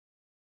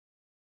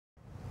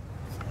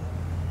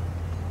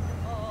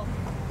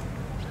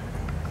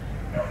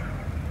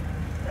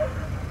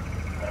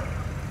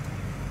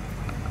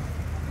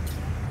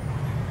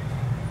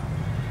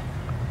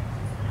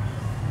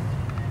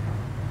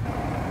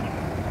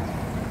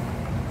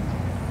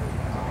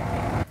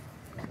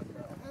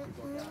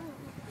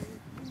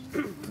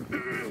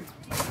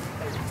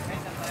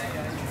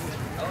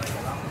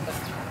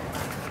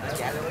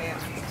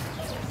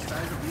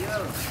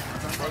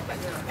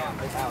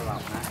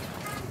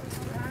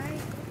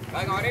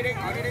Rồi ngồi đi đi.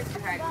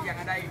 Hai chị dàn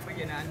ở đây, bây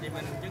giờ nè anh chị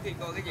mình trước khi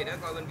coi cái gì đó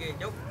coi bên kia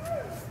chút.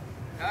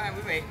 Đó em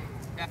quý vị,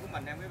 của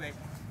mình em quý vị.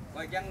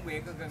 Rồi dân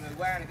Việt người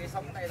qua này kia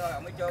sống ở đây thôi, họ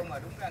mới trôn mà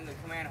đúng ra người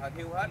Khmer họ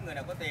thiêu hết, người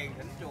nào có tiền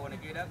thỉnh chùa này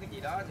kia đó cái gì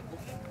đó thì cũng.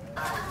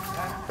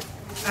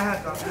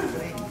 Còn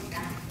đây.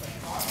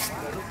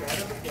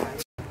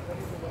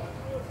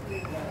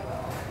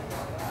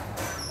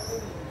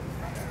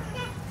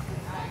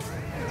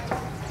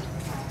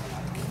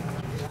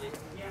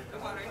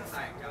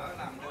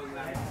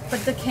 But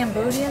the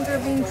Cambodians are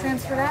being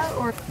transferred out,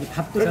 or?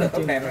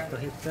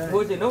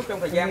 Vui thì nước trong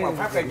thời gian mà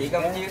Pháp cai trị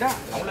Campuchia đó,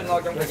 ông lên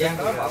ngôi trong thời gian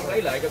đó mà ông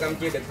lấy lợi cho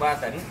Campuchia được 3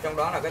 tỉnh, trong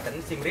đó là cái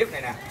tỉnh Siem Reap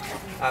này nè,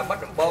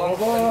 Bắc Bon,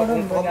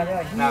 tỉnh Bum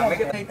là mấy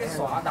cái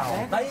xõa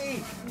đầu đây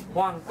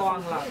hoàn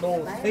toàn là đồ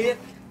thịt,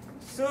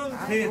 xương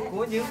thịt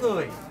của những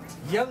người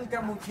dân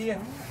Campuchia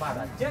và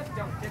đã chết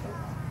trong chết.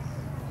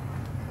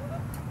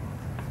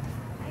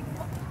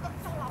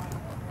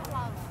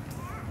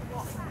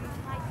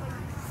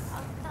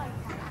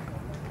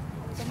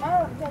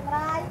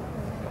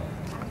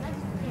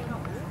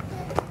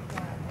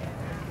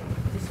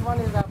 This one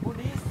is a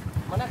Buddhist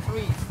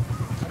monastery.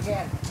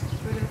 Again.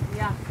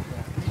 Yeah.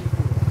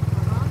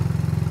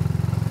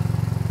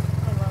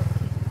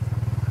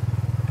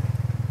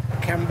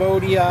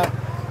 Cambodia,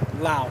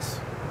 Laos.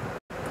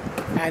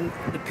 And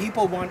the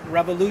people want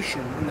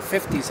revolution. In the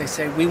 50s, they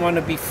say, we want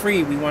to be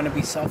free, we want to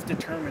be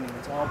self-determining.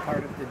 It's all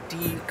part of the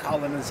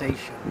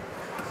decolonization.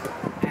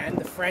 And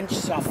the French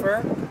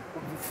suffer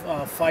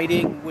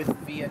fighting with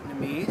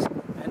Vietnamese,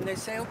 and they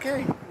say,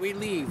 okay, we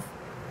leave.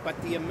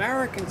 But the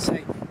Americans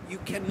say, you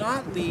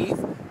cannot leave,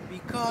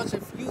 because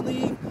if you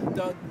leave,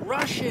 the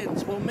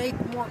Russians will make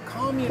more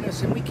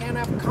communists, and we can't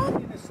have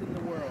communists in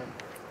the world.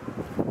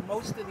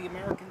 Most of the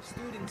American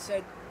students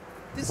said,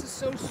 this is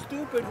so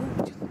stupid.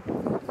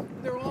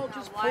 They're all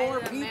just poor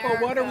people.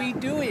 What are we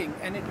doing?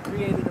 And it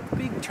created a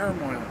big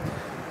turmoil.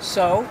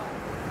 So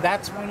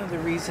that's one of the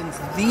reasons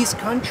these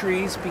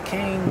countries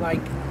became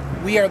like,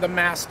 we are the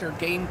master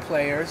game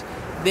players.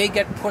 They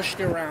get pushed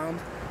around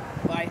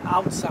by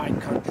outside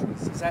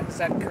countries. Is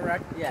that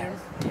correct? Yes.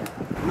 Yeah.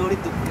 No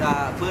need to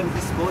burn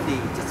his body.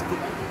 Just keep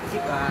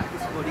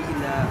his body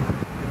in the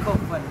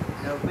coffin,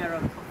 the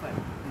barrel coffin.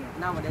 Yeah.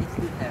 Nowadays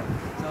still have.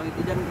 So he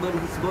didn't burn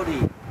his body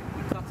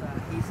because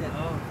he said,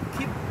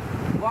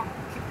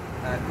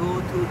 go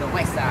to the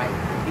west side.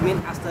 It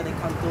means after they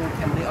control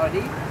Cambodia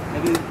already,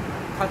 maybe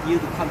continue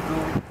to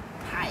control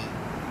Thai.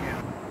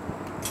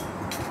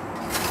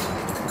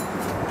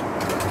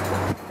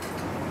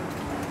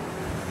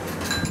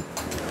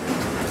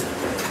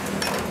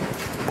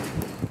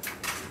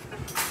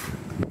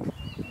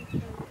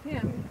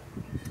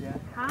 Yeah.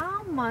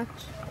 How much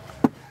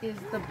is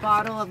the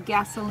bottle of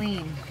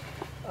gasoline?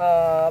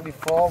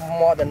 Before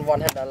more than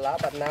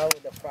 $100, but now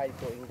the price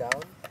going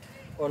down.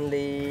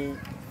 Only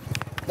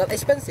not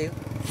expensive,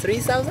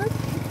 3,000.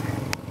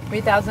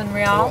 3,000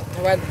 real.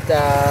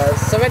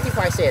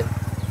 75 cents.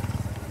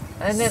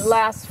 And it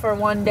lasts for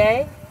one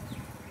day.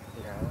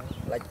 Yeah,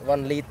 like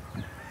 1 liter.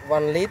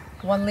 1 liter.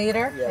 1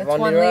 liter. Yeah, it's 1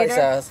 1 liter.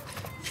 liter. Is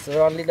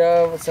 1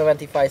 liter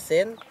 75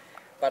 cents.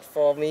 But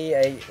for me,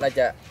 I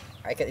get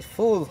it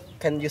full.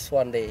 Can use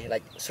one day,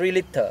 like 3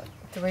 liter.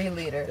 3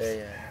 liters.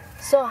 Yeah.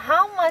 So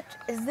how much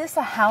is this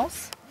a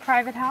house?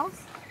 Private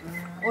house?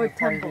 Or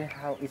temple?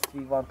 How is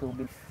we want to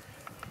be?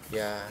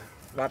 Yeah.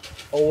 But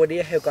over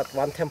there have got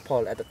one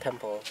temple at the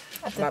temple.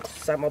 But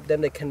some of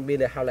them they can be in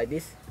the house like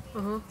this.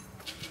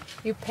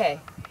 You pay.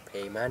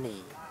 Pay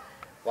money.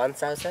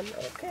 1,000.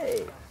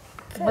 Okay.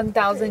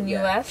 1,000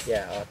 US?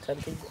 Yeah, or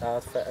 20.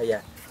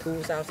 Yeah.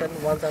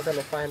 2,000,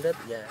 1,500.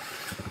 Yeah.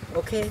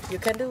 Okay, you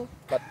can do.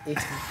 But if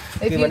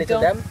give money to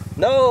them,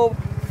 no.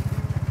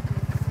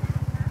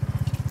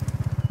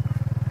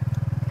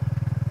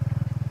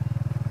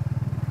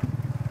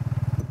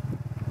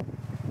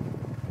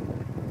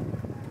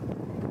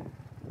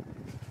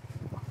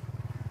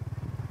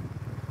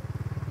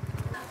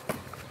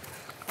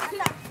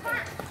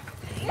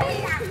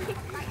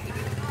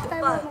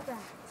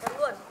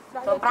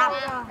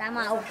 Đã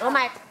mà ở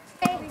mày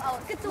cái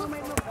chú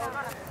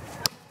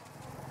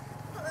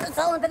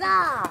sao thế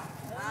nào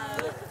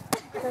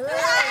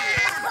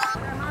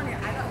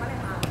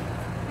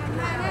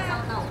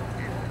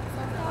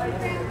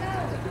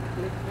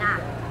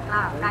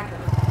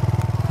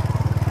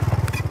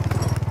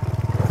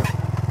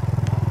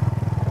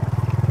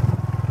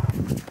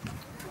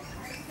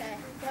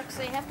Look,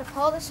 so you have to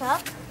pull this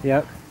up.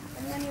 Yep.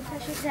 And then you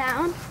push it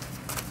down.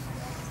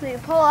 So you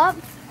pull up,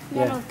 and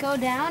then it'll go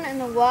down,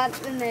 and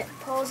and it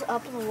pulls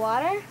up the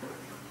water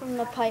from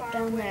the pipe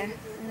down there,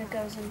 and it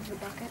goes into the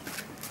bucket.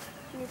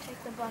 And you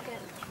take the bucket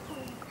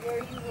where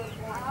you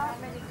would want how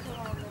many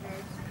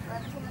kilometers?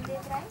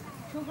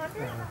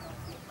 200?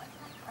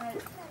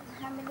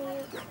 How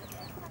many?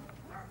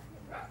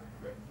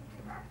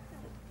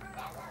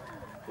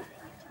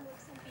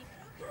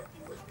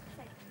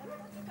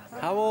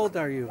 How old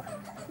are you?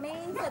 Me,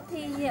 30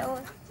 years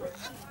old.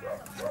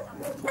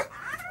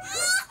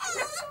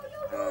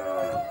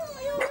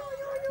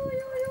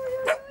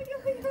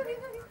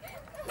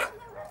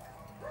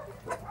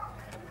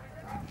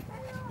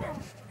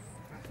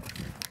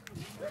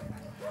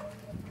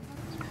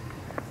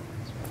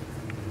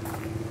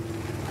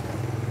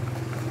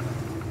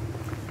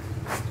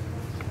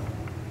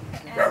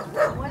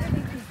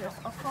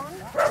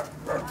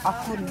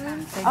 Akun.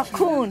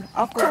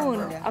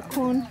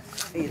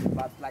 Eat,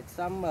 but like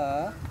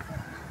summer,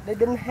 they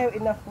didn't have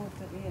enough food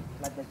to eat,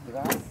 like the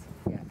grass.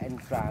 Yeah, and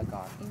dragon.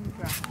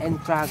 And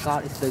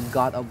dragon is the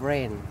god of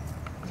rain.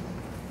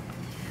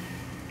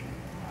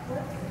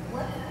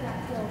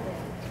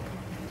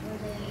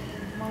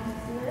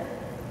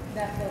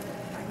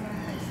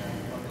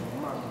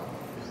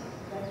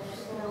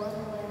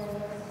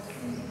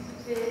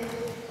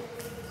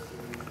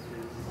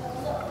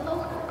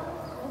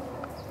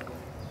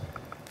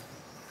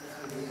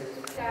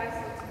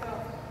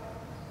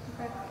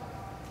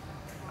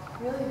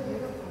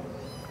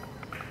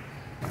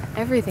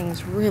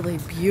 Everything's really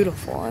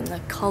beautiful and the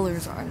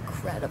colors are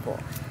incredible.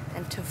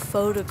 And to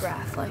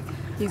photograph, like,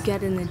 you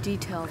get in the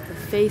detail of the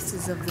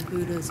faces of the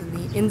Buddhas and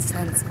the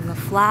incense and the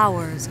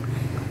flowers.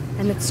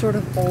 And it's sort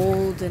of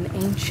old and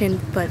ancient,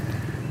 but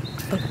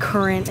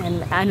current,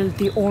 and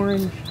the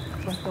orange,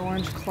 like the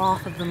orange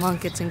cloth of the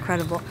monk, it's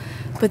incredible.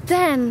 But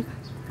then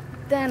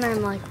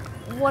I'm like,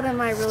 what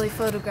am I really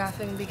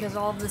photographing? Because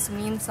all of this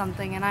means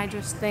something, and I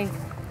just think,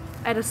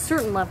 at a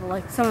certain level,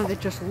 like, some of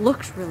it just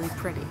looks really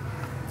pretty.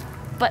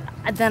 But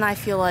then I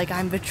feel like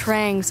I'm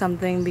betraying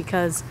something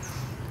because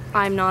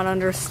I'm not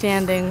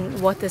understanding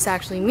what this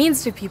actually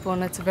means to people,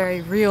 and it's a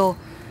very real,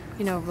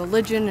 you know,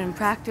 religion and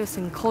practice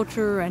and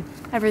culture, and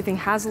everything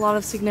has a lot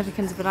of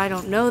significance, but I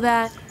don't know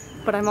that.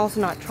 But I'm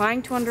also not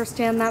trying to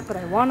understand that, but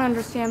I want to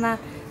understand that.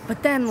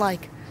 But then,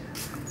 like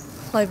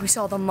we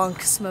saw the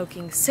monk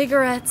smoking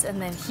cigarettes,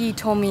 and then he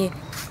told me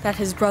that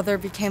his brother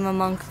became a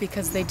monk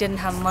because they didn't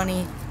have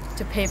money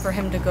to pay for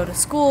him to go to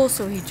school,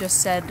 so he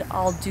just said,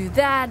 I'll do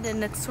that.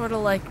 And it's sort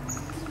of like,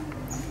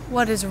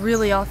 what is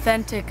really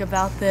authentic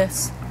about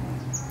this?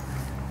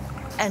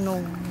 And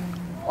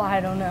I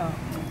don't know.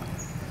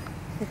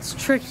 It's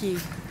tricky,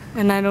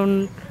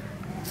 and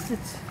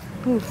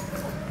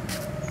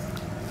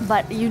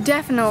but you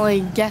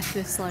definitely get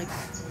this, like,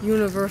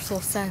 universal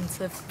sense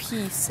of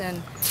peace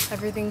and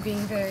everything being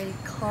very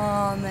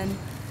calm and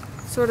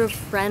sort of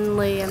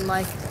friendly, and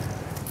like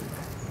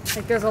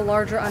there's a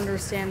larger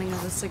understanding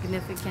of the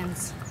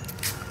significance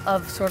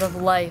of sort of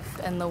life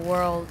and the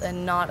world,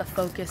 and not a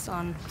focus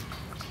on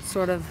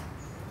sort of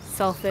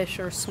selfish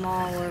or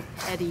small or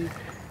petty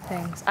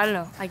things. I don't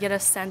know, I get a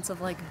sense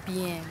of like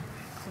being,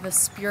 of a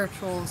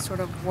spiritual sort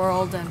of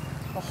world and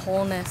a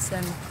wholeness,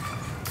 and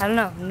I don't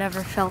know,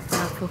 never felt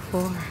that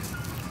before.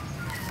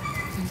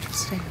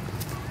 Interesting.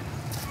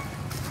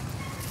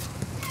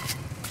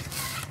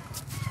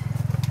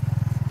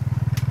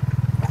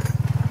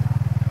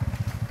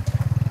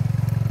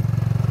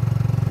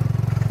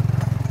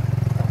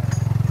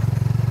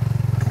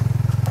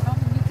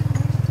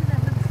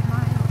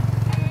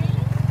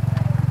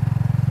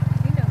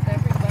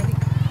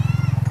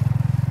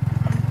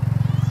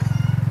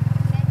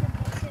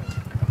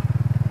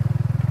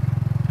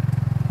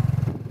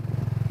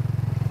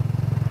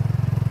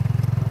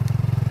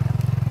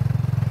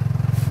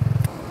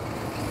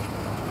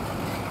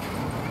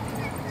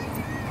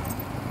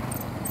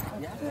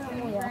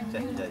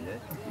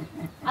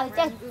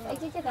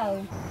 Chết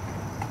rồi.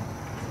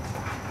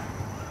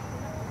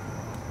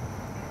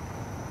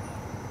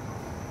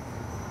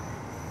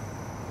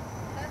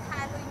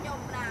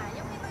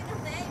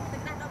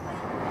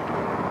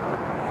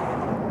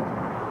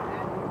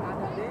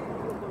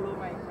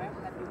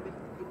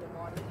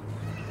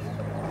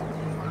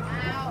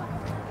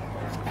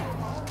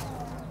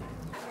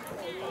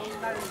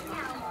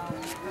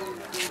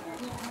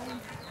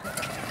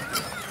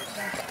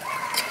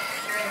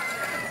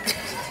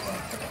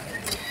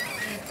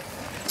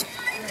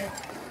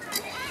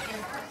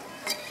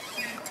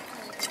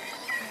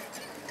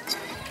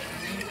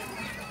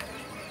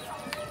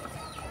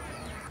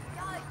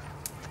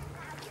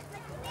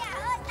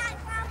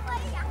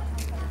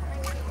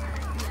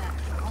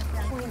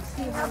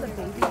 See how the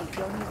baby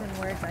don't even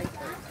wear diapers.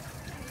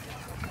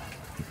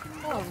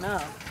 Oh no.